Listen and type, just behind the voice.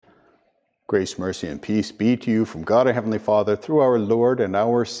Grace, mercy, and peace be to you from God our Heavenly Father through our Lord and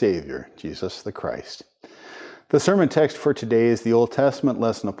our Savior, Jesus the Christ. The sermon text for today is the Old Testament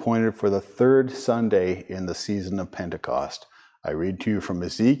lesson appointed for the third Sunday in the season of Pentecost. I read to you from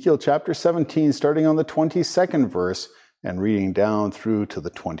Ezekiel chapter 17, starting on the 22nd verse and reading down through to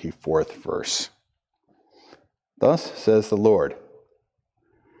the 24th verse. Thus says the Lord,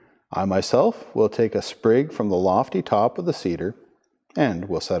 I myself will take a sprig from the lofty top of the cedar and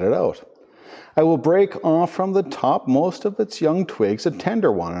will set it out. I will break off from the topmost of its young twigs a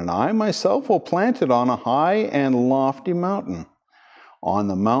tender one, and I myself will plant it on a high and lofty mountain. On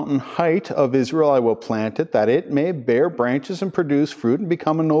the mountain height of Israel I will plant it, that it may bear branches and produce fruit and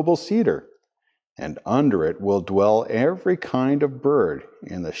become a noble cedar. And under it will dwell every kind of bird.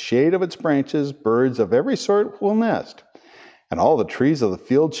 In the shade of its branches, birds of every sort will nest. And all the trees of the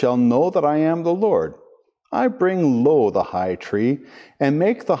field shall know that I am the Lord. I bring low the high tree, and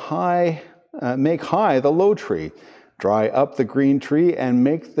make high the low tree, dry up the green tree, and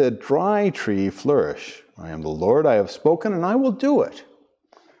make the dry tree flourish. I am the Lord, I have spoken, and I will do it.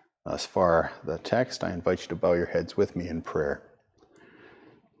 Thus far the text. I invite you to bow your heads with me in prayer.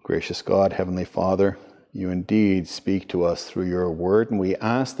 Gracious God, Heavenly Father, you indeed speak to us through your word, and we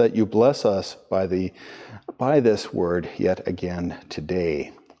ask that you bless us by this word yet again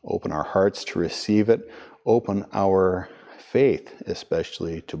today. Open our hearts to receive it. Open our faith,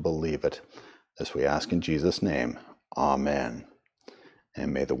 especially to believe it. This we ask in Jesus' name. Amen.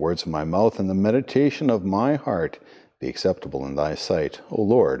 And may the words of my mouth and the meditation of my heart be acceptable in thy sight, O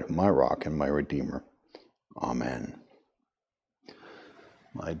Lord, my rock and my redeemer. Amen.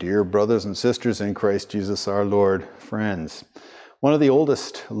 My dear brothers and sisters in Christ Jesus our Lord, friends, one of the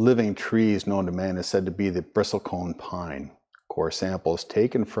oldest living trees known to man is said to be the bristlecone pine. Core samples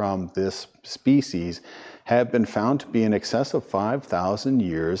taken from this species have been found to be in excess of 5,000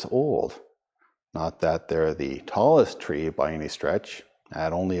 years old. Not that they're the tallest tree by any stretch.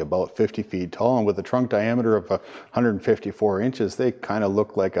 At only about 50 feet tall and with a trunk diameter of 154 inches, they kind of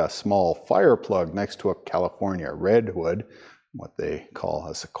look like a small fire plug next to a California redwood, what they call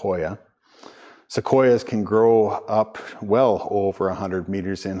a sequoia. Sequoias can grow up well over 100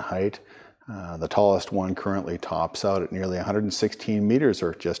 meters in height. The tallest one currently tops out at nearly 116 meters,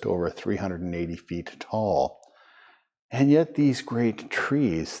 or just over 380 feet tall. And yet these great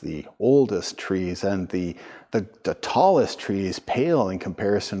trees, the oldest trees and the tallest trees, pale in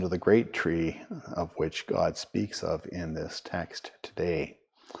comparison to the great tree of which God speaks of in this text today.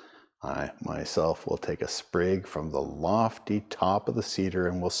 I myself will take a sprig from the lofty top of the cedar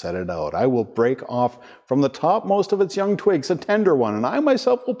and will set it out. I will break off from the topmost of its young twigs a tender one, and I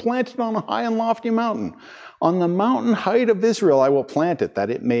myself will plant it on a high and lofty mountain. On the mountain height of Israel I will plant it,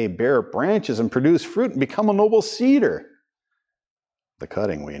 that it may bear branches and produce fruit and become a noble cedar. The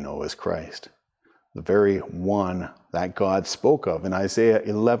cutting, we know, is Christ, the very one that God spoke of in Isaiah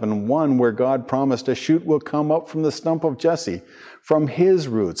 11:1, where God promised a shoot will come up from the stump of Jesse. From his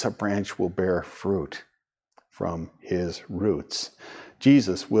roots a branch will bear fruit. From his roots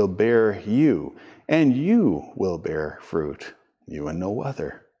Jesus will bear you, and you will bear fruit, you and no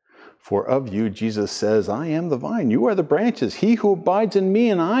other. For of you Jesus says, I am the vine, you are the branches. He who abides in me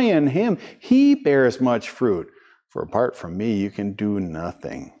and I in him, he bears much fruit. For apart from me you can do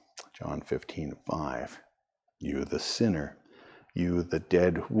nothing. John 15:5. You the sinner, you the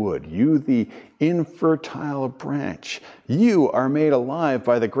dead wood, you the infertile branch, you are made alive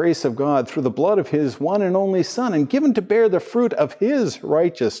by the grace of God through the blood of his one and only Son, and given to bear the fruit of his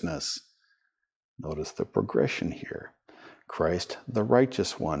righteousness. Notice the progression here. Christ, the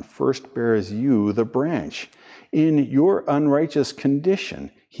righteous one, first bears you, the branch. In your unrighteous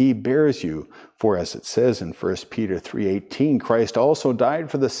condition, he bears you. For as it says in 1 Peter 3:18, Christ also died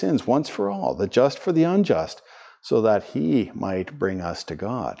for the sins once for all, the just for the unjust, so that he might bring us to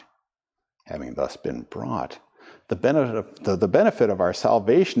God. Having thus been brought, the benefit of our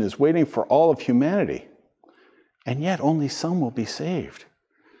salvation is waiting for all of humanity. And yet only some will be saved.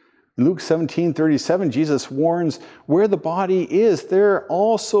 In Luke 17:37, Jesus warns, where the body is, there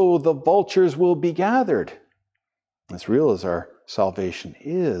also the vultures will be gathered. As real as our salvation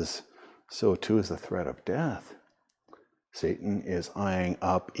is, so too is the threat of death. Satan is eyeing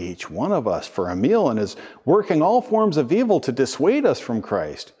up each one of us for a meal and is working all forms of evil to dissuade us from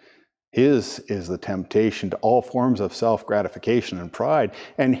Christ. His is the temptation to all forms of self-gratification and pride,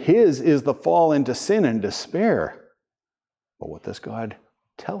 and his is the fall into sin and despair. But what does God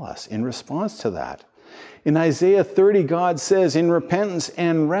tell us in response to that? In Isaiah 30, God says, in repentance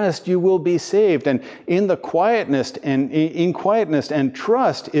and rest you will be saved, and in quietness and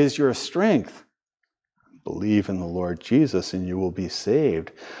trust is your strength. Believe in the Lord Jesus and you will be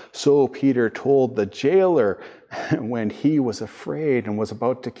saved. So Peter told the jailer when he was afraid and was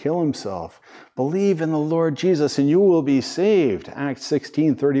about to kill himself. Believe in the Lord Jesus and you will be saved. Acts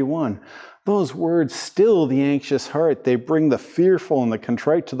 16:31. Those words still the anxious heart. They bring the fearful and the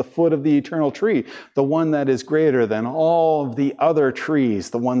contrite to the foot of the eternal tree, the one that is greater than all of the other trees,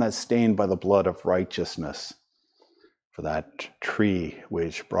 the one that's stained by the blood of righteousness. For that tree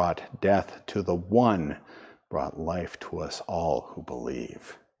which brought death to the one brought life to us all who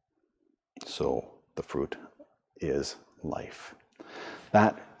believe. So the fruit is life.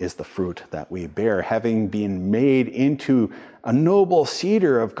 That is the fruit that we bear, having been made into a noble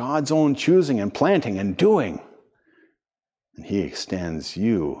cedar of God's own choosing and planting and doing. And he extends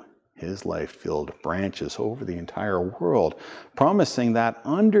you, his life-filled branches, over the entire world, promising that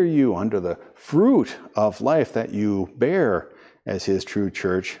under you, under the fruit of life that you bear as his true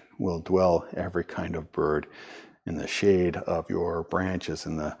church, will dwell every kind of bird in the shade of your branches,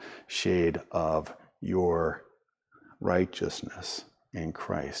 in the shade of your righteousness in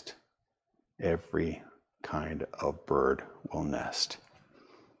Christ. Every kind of bird will nest.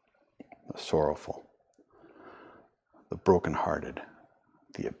 The sorrowful, the brokenhearted,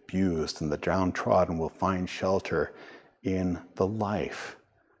 the abused, and the downtrodden will find shelter in the life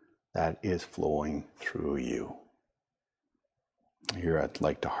that is flowing through you. Here I'd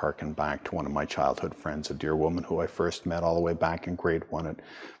like to hearken back to one of my childhood friends, a dear woman who I first met all the way back in grade 1 at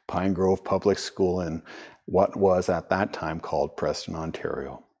Pine Grove Public School in what was at that time called Preston,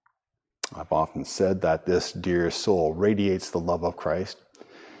 Ontario. I've often said that this dear soul radiates the love of Christ.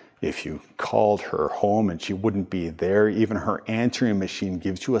 If you called her home and she wouldn't be there, even her answering machine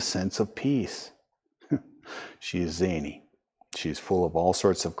gives you a sense of peace. She's zany. She's full of all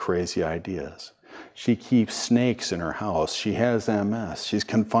sorts of crazy ideas. She keeps snakes in her house. She has MS. She's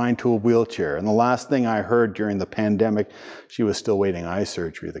confined to a wheelchair. And the last thing I heard during the pandemic, she was still waiting eye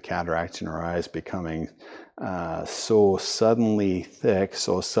surgery, the cataracts in her eyes becoming so suddenly thick,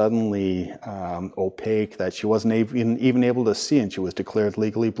 so suddenly opaque that she wasn't even able to see, and she was declared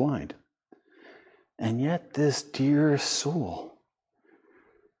legally blind. And yet this dear soul,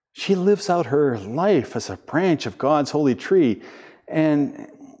 she lives out her life as a branch of God's holy tree, and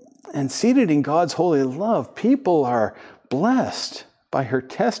seated in God's holy love, people are blessed by her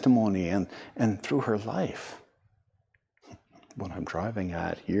testimony and through her life. What I'm driving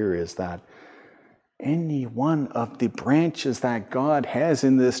at here is that any one of the branches that God has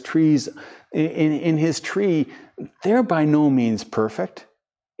in this in his tree, they're by no means perfect.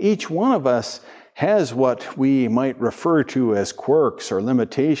 Each one of us has what we might refer to as quirks or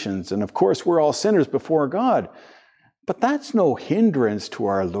limitations. And of course, we're all sinners before God. But that's no hindrance to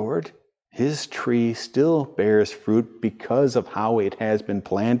our Lord. His tree still bears fruit because of how it has been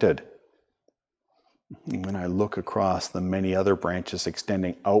planted. When I look across the many other branches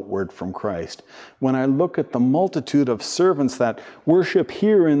extending outward from Christ, when I look at the multitude of servants that worship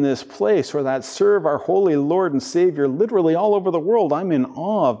here in this place or that serve our holy Lord and Savior literally all over the world, I'm in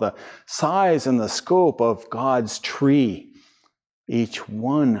awe of the size and the scope of God's tree. Each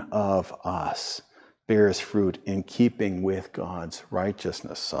one of us bears fruit in keeping with God's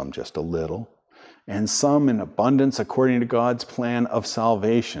righteousness, some just a little, and some in abundance according to God's plan of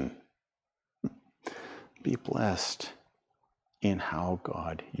salvation. Be blessed in how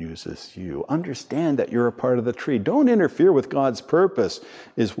God uses you. Understand that you're a part of the tree. Don't interfere with God's purpose,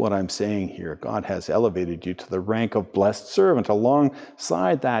 is what I'm saying here. God has elevated you to the rank of blessed servant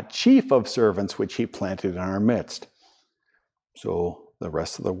alongside that chief of servants which he planted in our midst. So the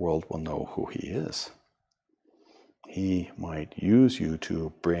rest of the world will know who he is. He might use you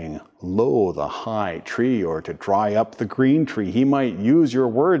to bring low the high tree or to dry up the green tree. He might use your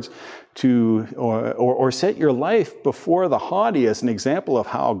words to or set your life before the haughty as an example of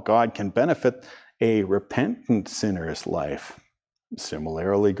how God can benefit a repentant sinner's life.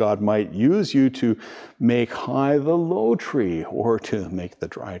 Similarly, God might use you to make high the low tree or to make the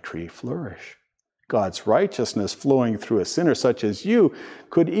dry tree flourish. God's righteousness flowing through a sinner such as you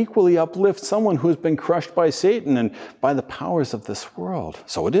could equally uplift someone who's been crushed by Satan and by the powers of this world.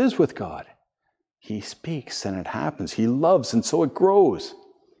 So it is with God. He speaks and it happens. He loves and so it grows.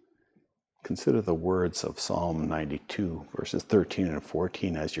 Consider the words of Psalm 92, verses 13 and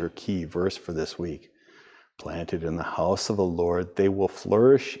 14 as your key verse for this week. Planted in the house of the Lord, they will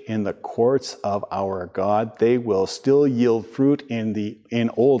flourish in the courts of our God. They will still yield fruit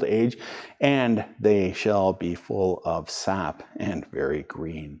in old age, and they shall be full of sap and very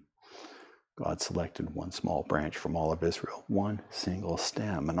green. God selected one small branch from all of Israel, one single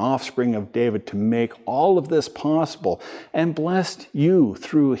stem, an offspring of David, to make all of this possible, and blessed you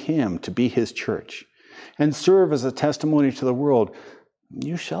through him to be his church. and serve as a testimony to the world,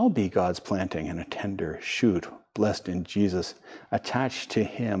 you shall be God's planting and a tender shoot, blessed in Jesus, attached to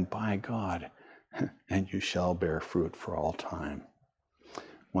him by God, and you shall bear fruit for all time.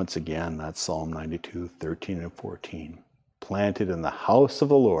 Once again, that's Psalm 92, 13 and 14. Planted in the house of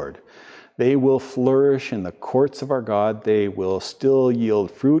the Lord, they will flourish in the courts of our God. They will still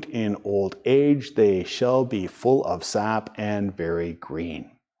yield fruit in old age. They shall be full of sap and very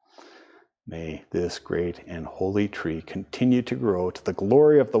green. May this great and holy tree continue to grow to the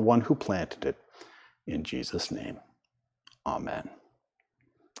glory of the one who planted it. In Jesus' name, amen.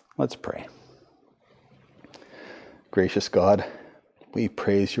 Let's pray. Gracious God, we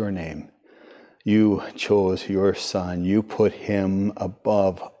praise your name. You chose your Son. You put him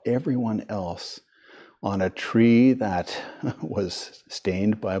above everyone else on a tree that was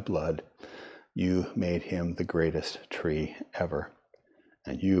stained by blood. You made him the greatest tree ever.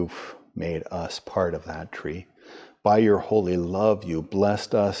 And you've made us part of that tree. By your holy love, you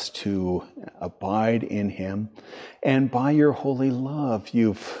blessed us to abide in him. And by your holy love,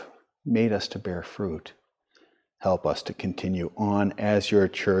 you've made us to bear fruit. Help us to continue on as your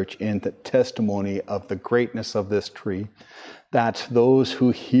church in the testimony of the greatness of this tree, that those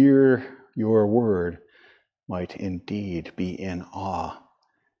who hear your word might indeed be in awe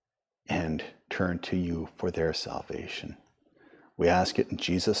and turn to you for their salvation. We ask it in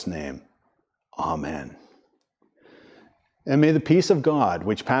Jesus' name. Amen. And may the peace of God,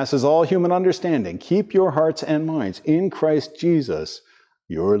 which passes all human understanding, keep your hearts and minds in Christ Jesus,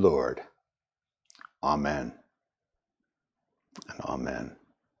 your Lord. Amen. And amen.